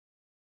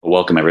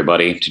Welcome,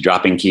 everybody, to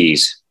Dropping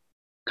Keys,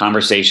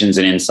 conversations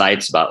and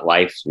insights about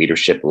life,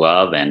 leadership,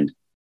 love, and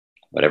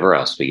whatever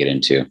else we get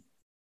into.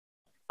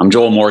 I'm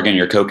Joel Morgan,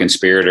 your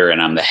co-conspirator,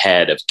 and I'm the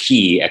head of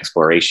Key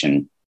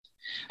Exploration.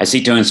 I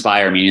seek to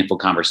inspire meaningful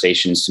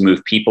conversations to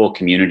move people,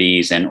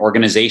 communities, and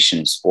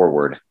organizations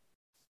forward.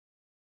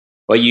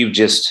 What you've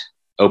just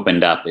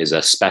opened up is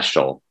a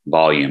special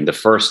volume, the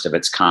first of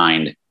its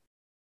kind.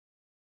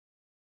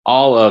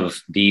 All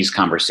of these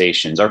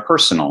conversations are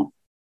personal,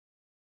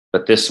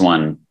 but this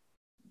one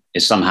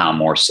is somehow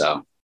more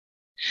so.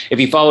 If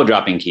you follow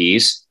Dropping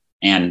Keys,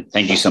 and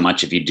thank you so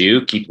much if you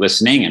do, keep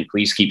listening and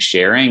please keep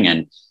sharing.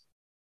 And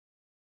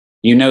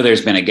you know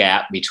there's been a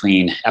gap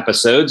between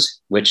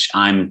episodes, which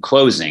I'm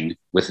closing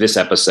with this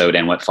episode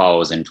and what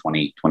follows in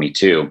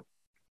 2022.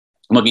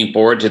 I'm looking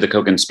forward to the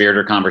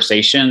co-conspirator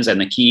conversations and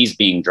the keys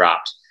being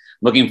dropped.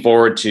 Looking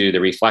forward to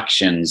the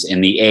reflections in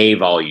the A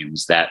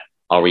volumes that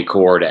I'll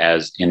record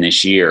as in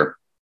this year.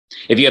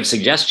 If you have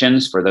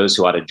suggestions for those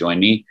who ought to join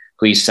me,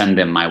 please send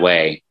them my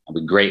way. I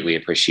would greatly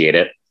appreciate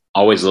it.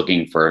 Always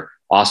looking for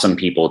awesome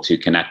people to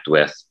connect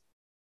with.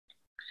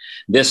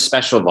 This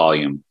special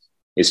volume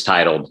is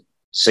titled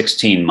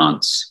 16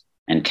 Months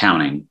and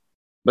Counting.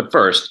 But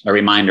first, a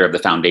reminder of the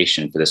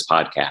foundation for this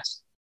podcast.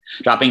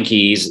 Dropping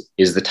Keys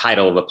is the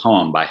title of a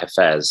poem by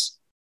Hafez,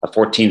 a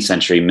 14th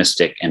century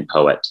mystic and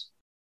poet.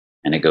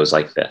 And it goes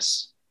like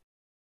this.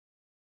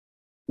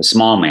 The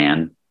small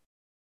man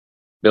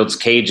builds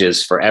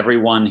cages for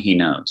everyone he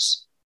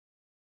knows,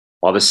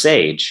 while the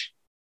sage,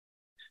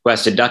 who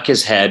has to duck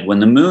his head when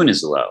the moon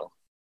is low,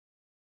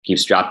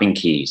 keeps dropping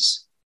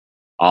keys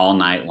all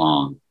night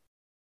long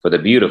for the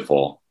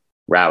beautiful,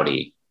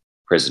 rowdy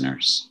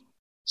prisoners.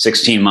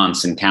 16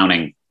 months and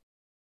counting.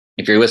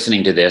 If you're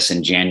listening to this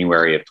in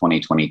January of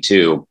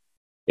 2022,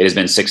 it has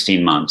been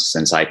 16 months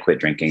since I quit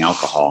drinking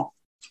alcohol.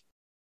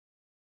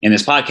 In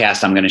this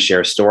podcast, I'm going to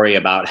share a story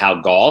about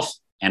how golf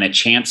and a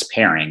chance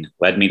pairing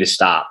led me to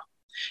stop,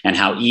 and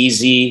how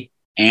easy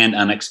and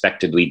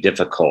unexpectedly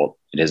difficult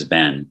it has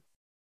been.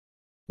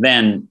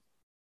 Then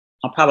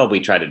I'll probably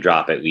try to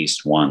drop at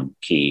least one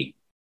key.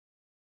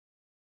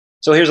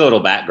 So here's a little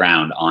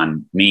background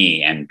on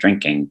me and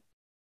drinking.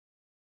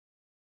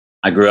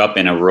 I grew up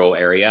in a rural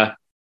area.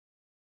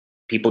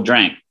 People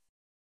drank.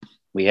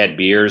 We had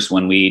beers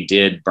when we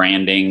did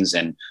brandings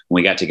and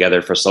when we got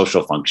together for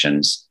social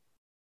functions.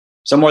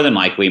 So more than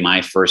likely,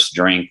 my first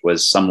drink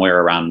was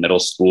somewhere around middle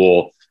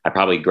school. I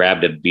probably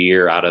grabbed a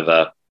beer out of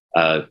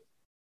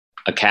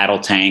a cattle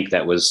tank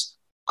that was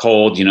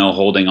cold,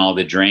 holding all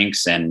the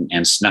drinks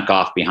and snuck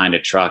off behind a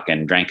truck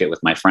and drank it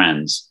with my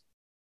friends.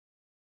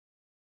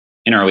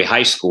 In early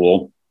high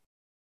school,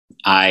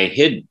 I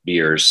hid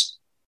beers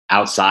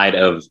outside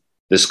of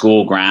the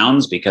school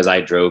grounds because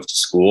I drove to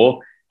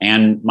school.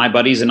 And my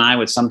buddies and I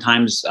would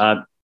sometimes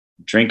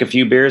drink a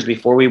few beers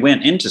before we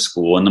went into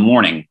school in the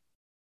morning.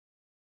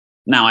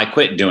 Now, I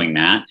quit doing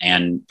that,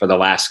 and for the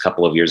last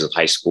couple of years of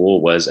high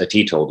school was a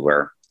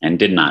teetotaler and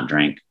did not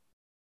drink.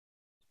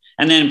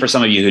 And then for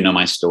some of you who know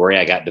my story,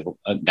 I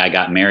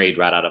got married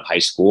right out of high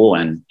school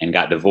and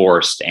got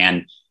divorced.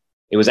 And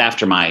it was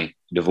after my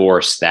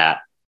divorce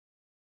that,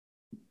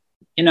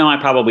 I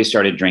probably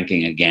started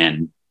drinking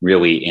again,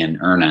 really in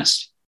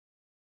earnest.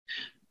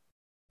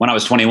 When I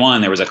was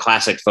 21, there was a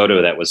classic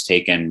photo that was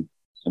taken.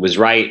 It was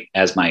right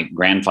as my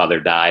grandfather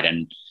died,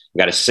 and I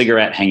got a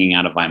cigarette hanging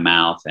out of my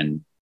mouth,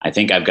 and I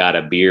think I've got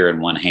a beer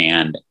in one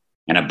hand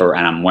and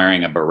I'm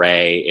wearing a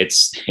beret.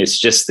 It's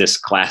just this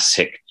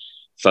classic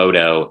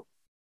photo.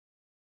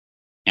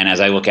 And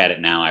as I look at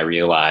it now, I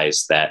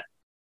realize that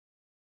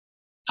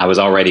I was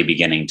already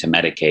beginning to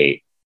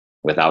medicate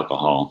with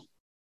alcohol.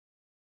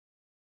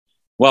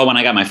 Well, when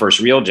I got my first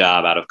real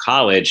job out of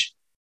college,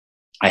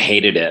 I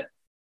hated it.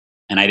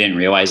 And I didn't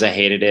realize I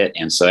hated it.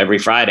 And so every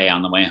Friday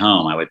on the way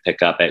home, I would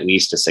pick up at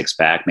least a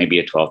 6-pack, maybe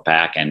a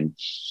 12-pack. And,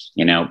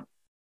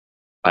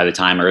 by the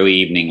time early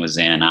evening was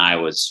in, I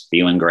was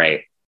feeling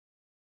great.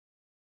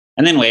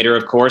 And then later,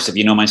 of course, if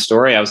you know my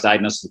story, I was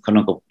diagnosed with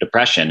clinical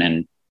depression,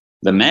 and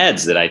the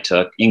meds that I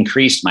took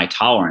increased my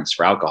tolerance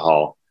for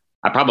alcohol.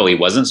 I probably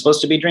wasn't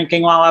supposed to be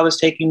drinking while I was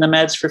taking the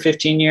meds for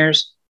 15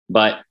 years,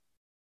 but,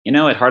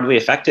 it hardly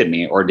affected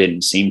me, or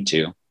didn't seem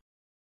to.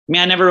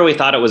 I never really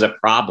thought it was a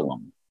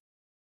problem.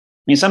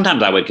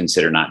 Sometimes I would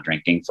consider not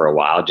drinking for a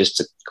while just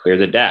to clear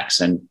the decks,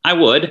 and I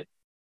would,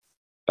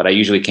 but I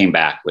usually came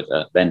back with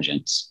a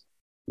vengeance.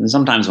 And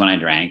sometimes when I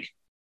drank,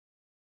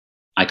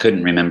 I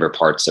couldn't remember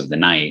parts of the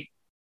night.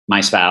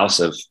 My spouse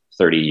of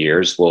 30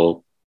 years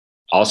will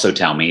also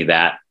tell me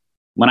that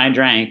when I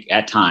drank,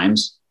 at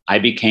times, I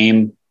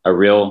became a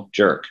real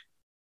jerk,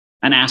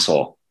 an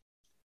asshole.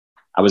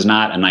 I was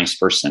not a nice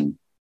person.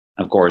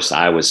 Of course,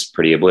 I was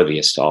pretty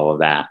oblivious to all of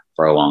that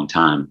for a long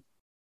time.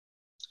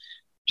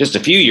 Just a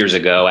few years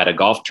ago at a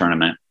golf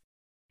tournament,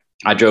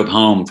 I drove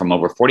home from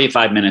over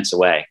 45 minutes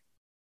away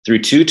through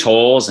 2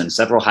 tolls and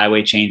several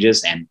highway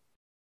changes, and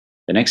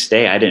the next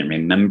day, I didn't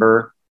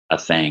remember a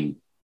thing.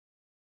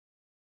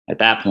 At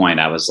that point,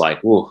 I was like,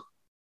 whoa.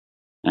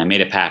 And I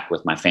made a pact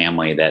with my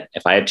family that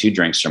if I had 2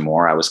 drinks or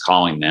more, I was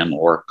calling them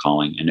or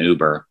calling an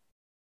Uber.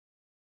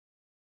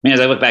 mean, as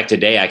I look back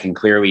today, I can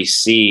clearly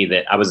see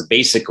that I was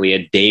basically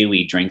a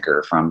daily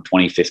drinker from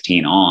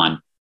 2015 on. I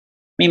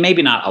mean,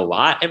 maybe not a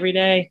lot every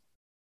day,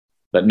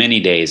 but many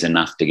days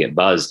enough to get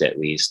buzzed at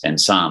least,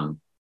 and some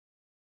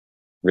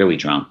really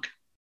drunk.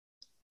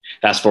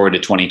 Fast forward to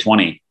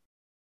 2020.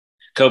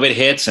 COVID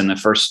hits, and the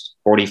first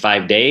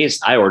 45 days,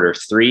 I order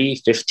 3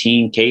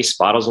 15-case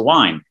bottles of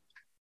wine.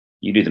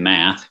 You do the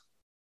math. I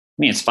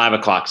mean, it's 5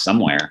 o'clock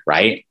somewhere,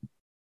 right?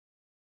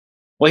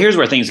 Well, here's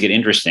where things get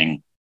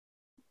interesting.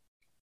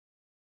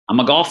 I'm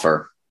a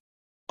golfer.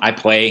 I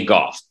play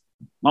golf.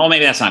 Well,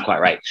 maybe that's not quite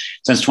right.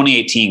 Since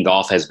 2018,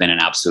 golf has been an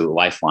absolute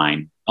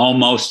lifeline,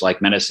 almost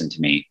like medicine to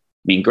me.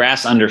 I mean,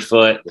 grass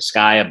underfoot, the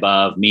sky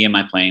above, me and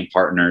my playing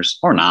partners,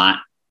 or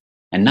not,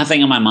 and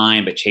nothing on my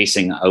mind but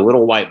chasing a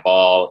little white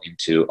ball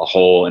into a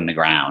hole in the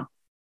ground.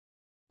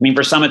 I mean,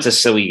 for some, it's a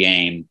silly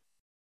game,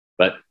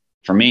 but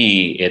for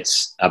me,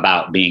 it's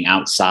about being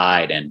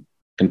outside and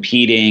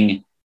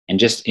competing and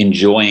just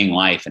enjoying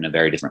life in a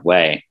very different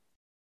way.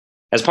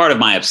 As part of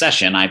my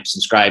obsession, I've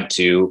subscribed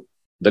to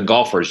the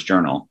Golfer's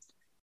Journal.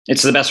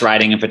 It's the best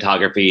writing and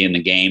photography in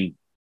the game.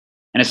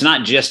 And it's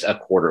not just a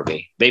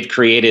quarterly. They've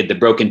created the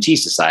Broken Tee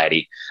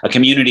Society, a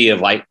community of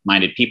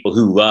like-minded people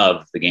who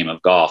love the game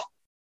of golf.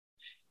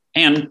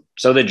 And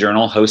so the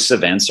journal hosts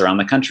events around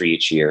the country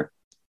each year.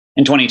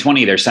 In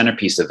 2020, their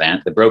centerpiece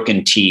event, the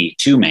Broken Tee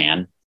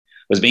 2-Man,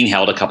 was being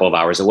held a couple of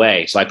hours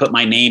away. So I put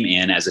my name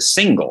in as a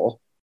single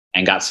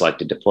and got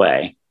selected to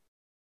play.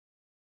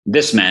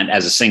 This meant,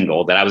 as a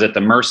single, that I was at the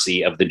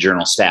mercy of the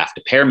journal staff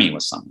to pair me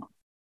with someone.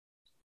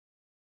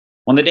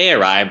 When the day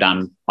arrived,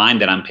 I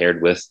find that I'm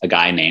paired with a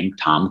guy named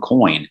Tom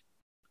Coyne.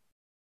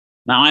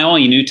 Now, I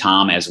only knew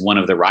Tom as one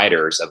of the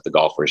writers of the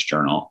Golfer's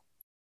Journal.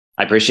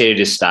 I appreciated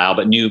his style,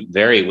 but knew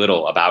very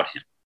little about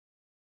him.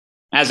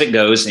 As it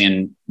goes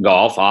in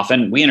golf,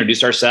 often we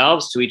introduced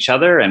ourselves to each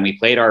other and we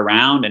played our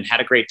round and had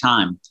a great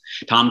time.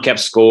 Tom kept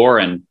score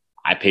and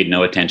I paid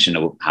no attention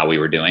to how we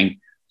were doing.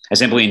 I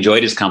simply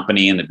enjoyed his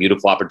company and the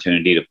beautiful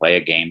opportunity to play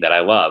a game that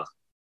I love.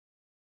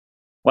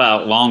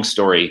 Well, long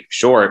story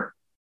short,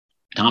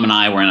 Tom and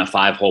I were in a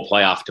 5-hole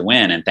playoff to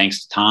win. And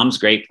thanks to Tom's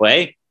great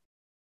play,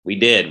 we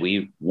did.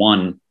 We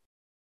won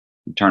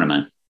the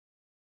tournament.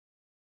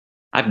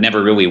 I've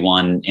never really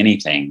won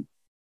anything,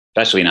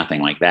 especially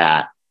nothing like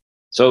that.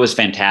 So it was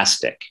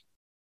fantastic.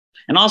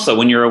 And also,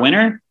 when you're a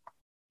winner,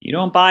 you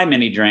don't buy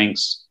many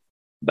drinks,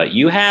 but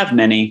you have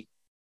many.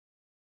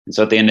 And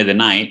so at the end of the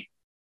night,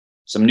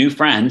 some new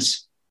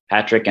friends,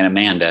 Patrick and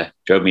Amanda,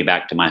 drove me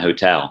back to my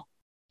hotel.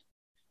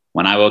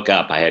 When I woke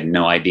up, I had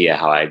no idea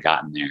how I had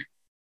gotten there.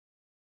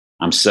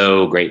 I'm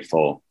so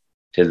grateful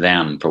to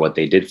them for what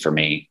they did for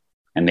me,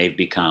 and they've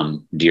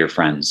become dear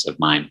friends of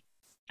mine.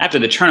 After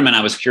the tournament,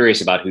 I was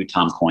curious about who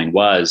Tom Coyne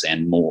was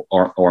and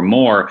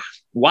more,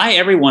 why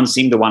everyone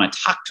seemed to want to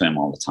talk to him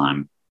all the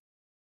time.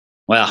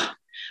 Well,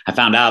 I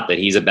found out that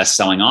he's a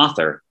best-selling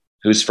author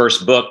whose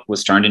first book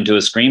was turned into a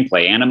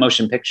screenplay and a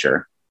motion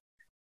picture.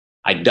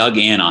 I dug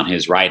in on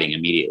his writing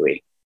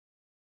immediately.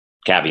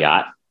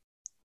 Caveat,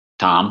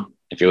 Tom,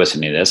 if you're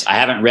listening to this, I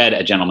haven't read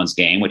A Gentleman's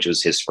Game, which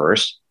was his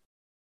first.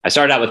 I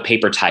started out with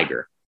Paper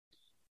Tiger,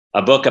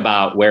 a book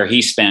about where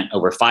he spent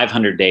over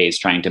 500 days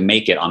trying to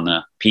make it on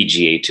the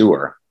PGA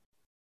Tour.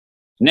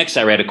 Next,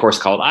 I read a course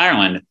called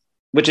Ireland,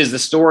 which is the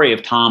story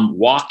of Tom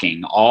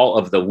walking all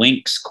of the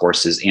links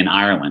courses in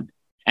Ireland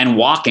and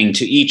walking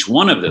to each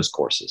one of those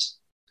courses.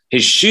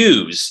 His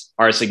shoes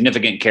are a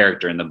significant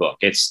character in the book.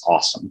 It's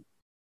awesome.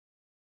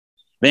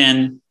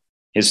 Then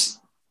his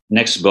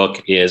next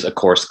book is a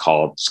course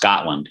called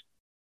Scotland.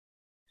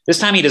 This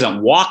time he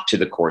doesn't walk to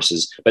the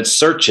courses, but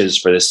searches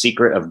for the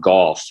secret of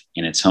golf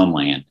in its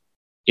homeland.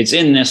 It's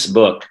in this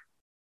book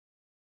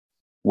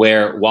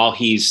where, while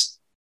he's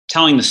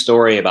telling the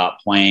story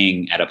about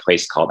playing at a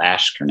place called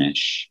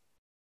Ashkernish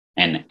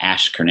and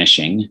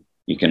Ashkernishing,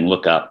 you can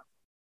look up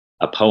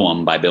a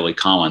poem by Billy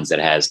Collins that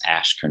has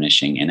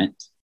Ashkernishing in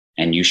it,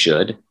 and you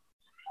should.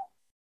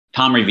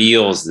 Tom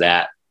reveals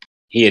that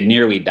he had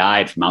nearly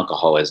died from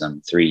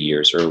alcoholism 3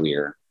 years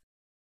earlier.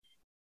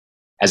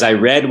 As I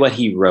read what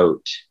he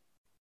wrote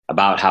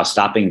about how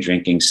stopping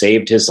drinking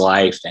saved his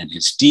life and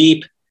his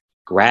deep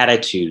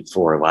gratitude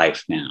for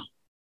life now,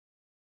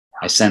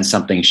 I sensed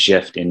something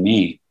shift in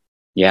me.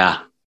 Yeah,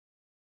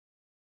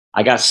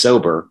 I got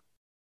sober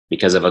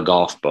because of a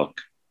golf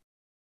book.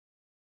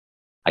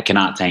 I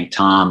cannot thank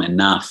Tom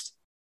enough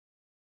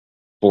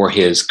for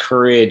his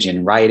courage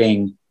in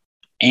writing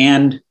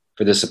and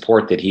for the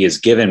support that he has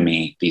given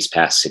me these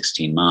past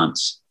 16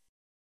 months.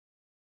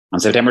 On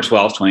September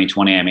 12th,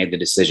 2020, I made the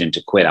decision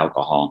to quit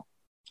alcohol.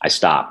 I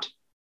stopped.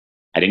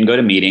 I didn't go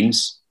to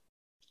meetings.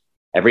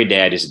 Every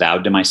day I just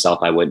vowed to myself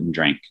I wouldn't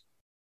drink.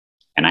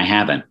 And I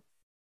haven't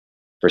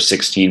for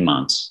 16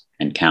 months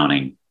and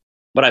counting.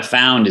 What I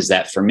found is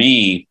that for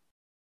me,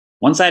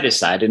 once I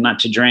decided not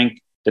to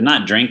drink, that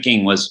not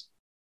drinking was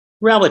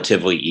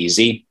relatively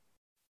easy.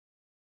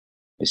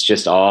 It's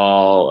just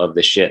all of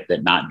the shit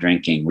that not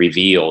drinking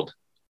revealed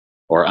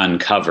or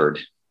uncovered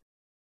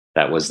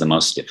that was the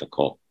most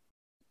difficult.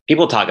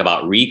 People talk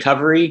about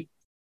recovery.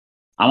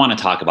 I want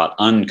to talk about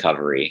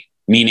uncovery,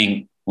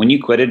 meaning when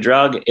you quit a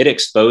drug, it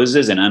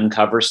exposes and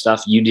uncovers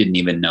stuff you didn't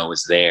even know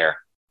was there.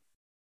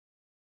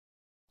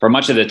 For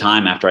much of the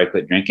time after I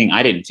quit drinking,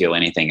 I didn't feel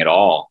anything at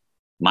all.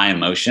 My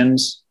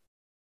emotions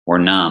were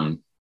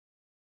numb.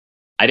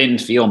 I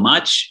didn't feel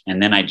much,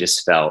 and then I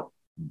just felt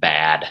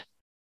bad.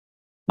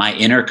 My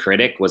inner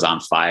critic was on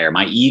fire.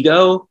 My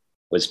ego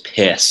was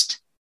pissed.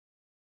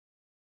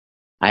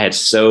 I had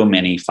so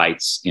many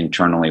fights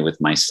internally with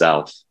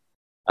myself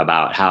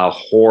about how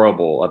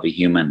horrible of a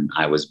human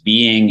I was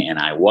being and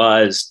I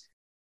was.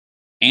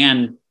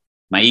 And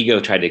my ego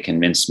tried to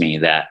convince me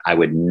that I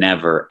would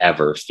never,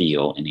 ever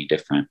feel any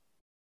different.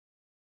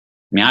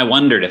 I mean, I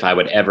wondered if I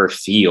would ever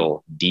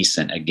feel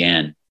decent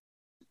again.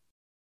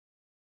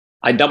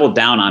 I doubled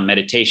down on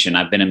meditation.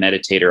 I've been a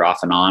meditator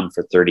off and on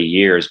for 30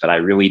 years, but I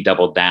really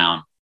doubled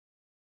down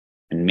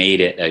and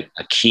made it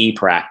a key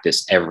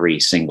practice every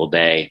single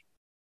day.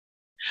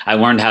 I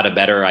learned how to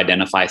better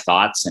identify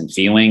thoughts and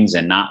feelings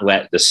and not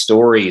let the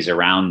stories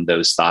around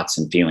those thoughts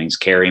and feelings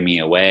carry me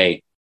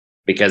away,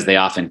 because they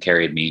often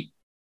carried me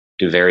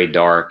to very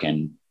dark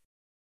and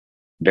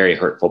very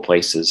hurtful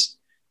places.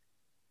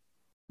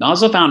 I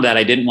also found that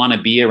I didn't want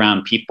to be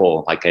around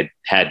people like I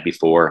had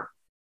before.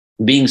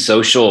 Being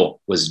social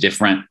was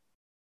different.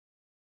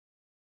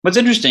 What's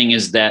interesting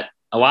is that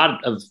a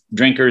lot of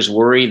drinkers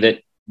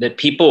worry that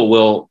people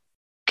will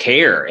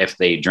care if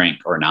they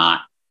drink or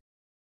not.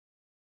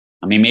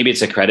 I mean, maybe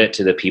it's a credit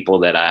to the people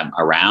that I'm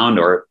around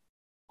or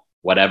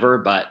whatever,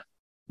 but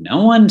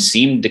no one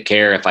seemed to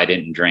care if I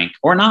didn't drink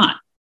or not.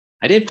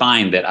 I did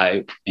find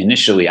that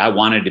initially I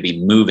wanted to be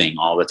moving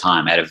all the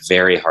time. I had a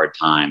very hard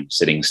time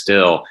sitting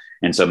still.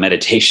 And so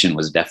meditation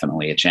was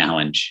definitely a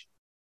challenge.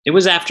 It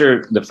was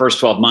after the first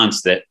 12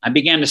 months that I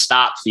began to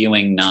stop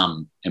feeling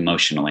numb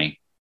emotionally.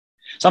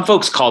 Some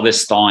folks call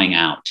this thawing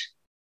out,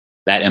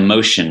 that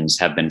emotions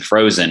have been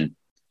frozen.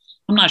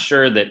 I'm not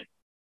sure that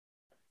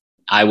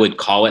I would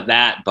call it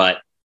that,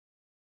 but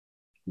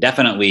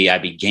definitely I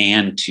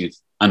began to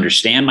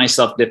understand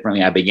myself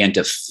differently. I began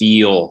to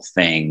feel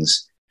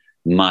things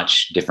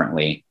much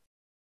differently.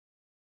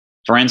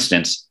 For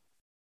instance,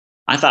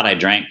 I thought I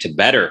drank to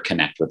better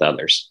connect with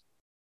others.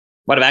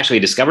 What I've actually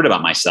discovered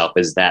about myself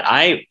is that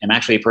I am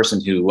actually a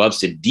person who loves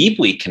to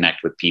deeply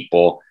connect with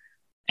people,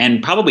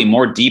 and probably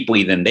more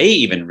deeply than they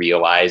even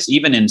realize,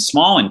 even in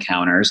small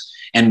encounters.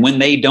 And when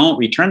they don't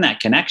return that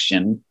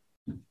connection,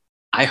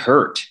 I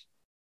hurt.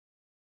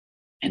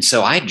 And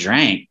so I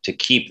drank to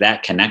keep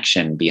that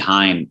connection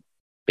behind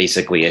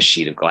basically a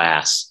sheet of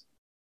glass.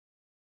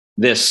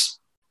 This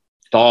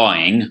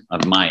thawing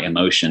of my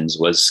emotions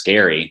was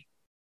scary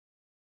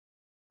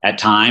at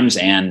times.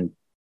 And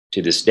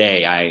to this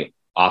day, I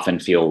often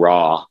feel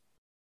raw,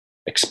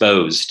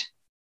 exposed.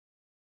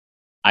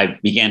 I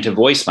began to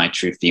voice my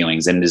true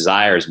feelings and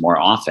desires more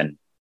often.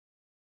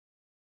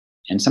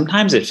 And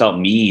sometimes it felt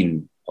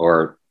mean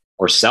or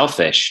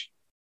selfish,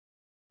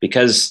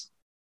 because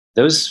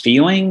those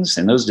feelings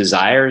and those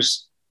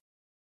desires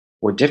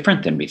were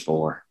different than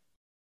before.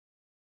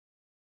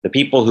 The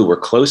people who were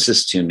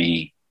closest to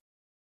me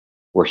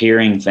were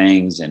hearing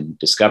things and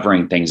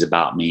discovering things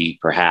about me,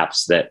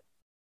 perhaps that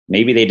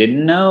maybe they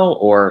didn't know,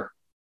 or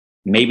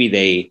maybe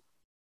they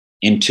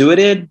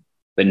intuited,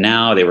 but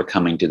now they were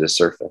coming to the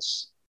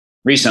surface.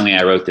 Recently,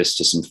 I wrote this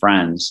to some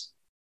friends.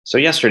 So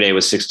yesterday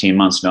was 16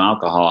 months, no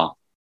alcohol.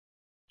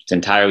 It's an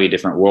entirely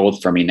different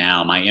world for me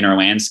now. My inner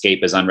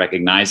landscape is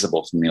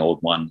unrecognizable from the old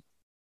one.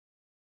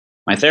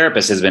 My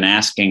therapist has been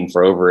asking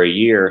for over a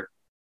year,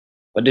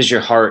 what does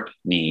your heart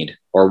need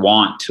or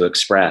want to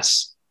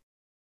express?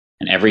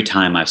 And every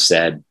time I've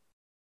said,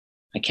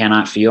 I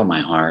cannot feel my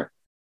heart.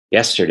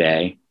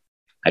 Yesterday,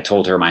 I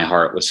told her my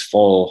heart was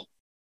full,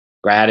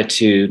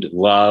 gratitude,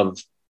 love,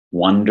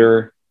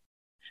 wonder,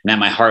 and that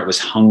my heart was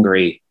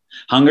hungry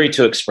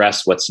to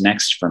express what's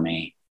next for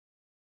me.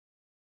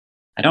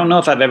 I don't know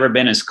if I've ever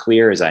been as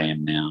clear as I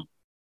am now.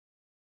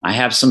 I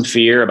have some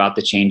fear about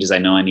the changes I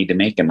know I need to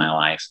make in my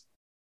life,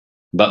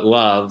 but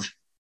love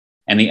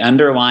and the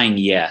underlying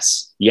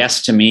yes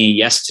to me,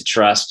 yes to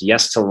trust,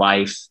 yes to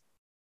life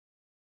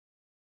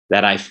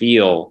that I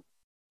feel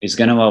is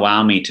going to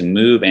allow me to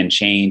move and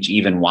change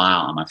even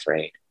while I'm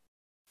afraid.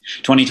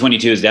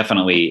 2022 is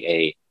definitely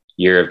a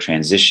year of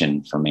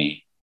transition for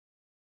me.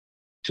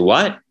 To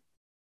what?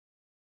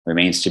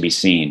 Remains to be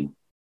seen.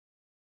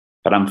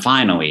 But I'm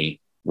finally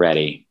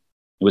ready.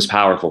 It was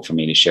powerful for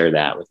me to share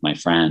that with my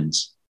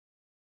friends.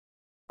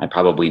 I've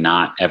probably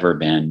not ever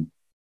been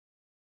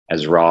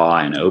as raw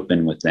and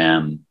open with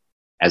them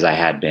as I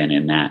had been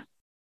in that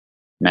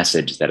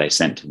message that I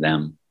sent to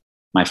them.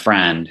 My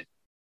friend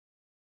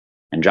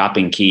and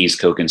Dropping Keys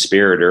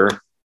co-conspirator,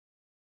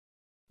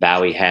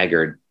 Valley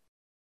Haggard,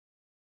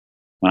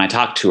 when I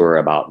talked to her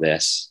about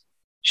this,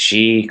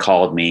 she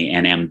called me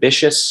an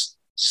ambitious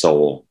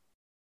soul,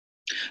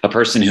 a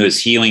person who is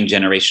healing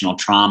generational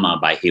trauma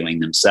by healing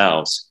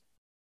themselves.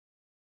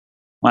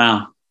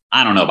 Well,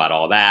 I don't know about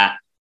all that,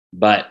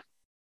 but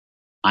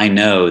I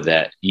know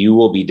that you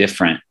will be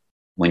different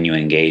when you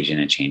engage in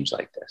a change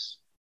like this.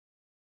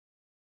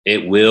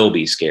 It will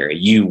be scary.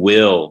 You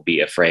will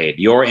be afraid.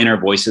 Your inner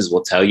voices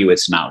will tell you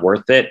it's not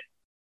worth it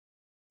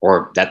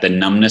or that the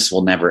numbness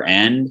will never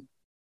end.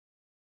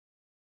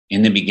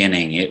 In the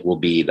beginning, it will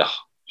be the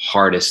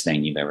hardest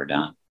thing you've ever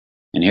done.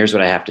 And here's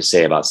what I have to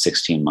say about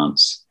 16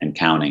 months and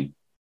counting.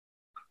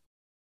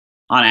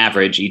 On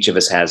average, each of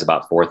us has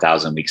about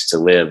 4,000 weeks to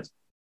live.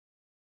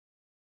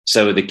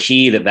 So the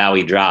key that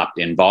Valley dropped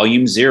in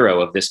volume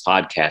 0 of this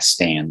podcast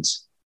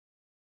stands.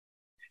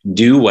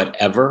 Do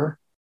whatever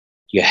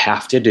you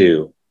have to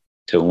do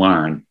to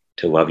learn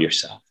to love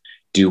yourself.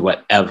 Do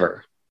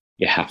whatever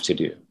you have to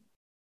do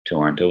to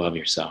learn to love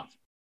yourself.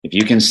 If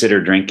you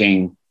consider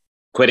drinking,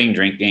 quitting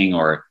drinking,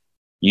 or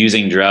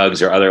using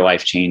drugs or other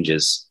life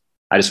changes,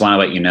 I just want to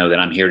let you know that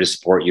I'm here to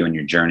support you in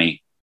your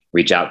journey.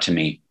 Reach out to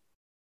me.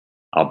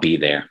 I'll be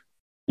there.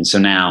 And so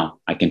now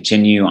I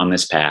continue on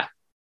this path,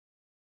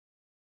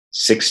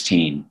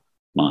 16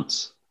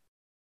 months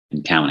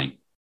and counting.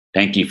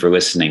 Thank you for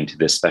listening to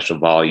this special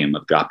volume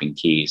of Dropping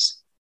Keys.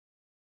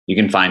 You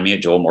can find me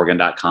at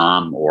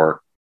joelmorgan.com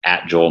or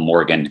at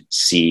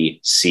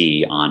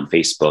joelmorgancc on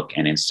Facebook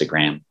and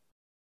Instagram.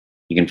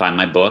 You can find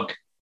my book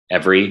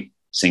every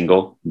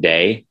single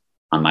day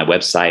on my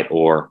website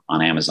or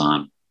on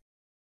Amazon.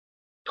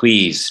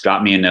 Please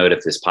drop me a note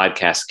if this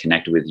podcast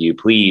connected with you.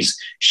 Please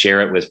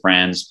share it with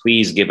friends.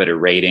 Please give it a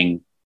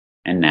rating.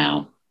 And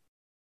now,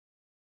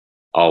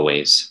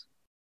 always,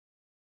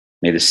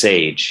 may the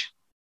sage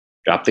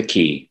drop the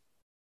key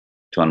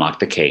to unlock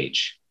the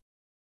cage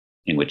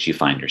in which you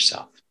find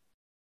yourself.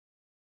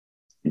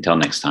 Until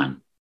next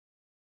time.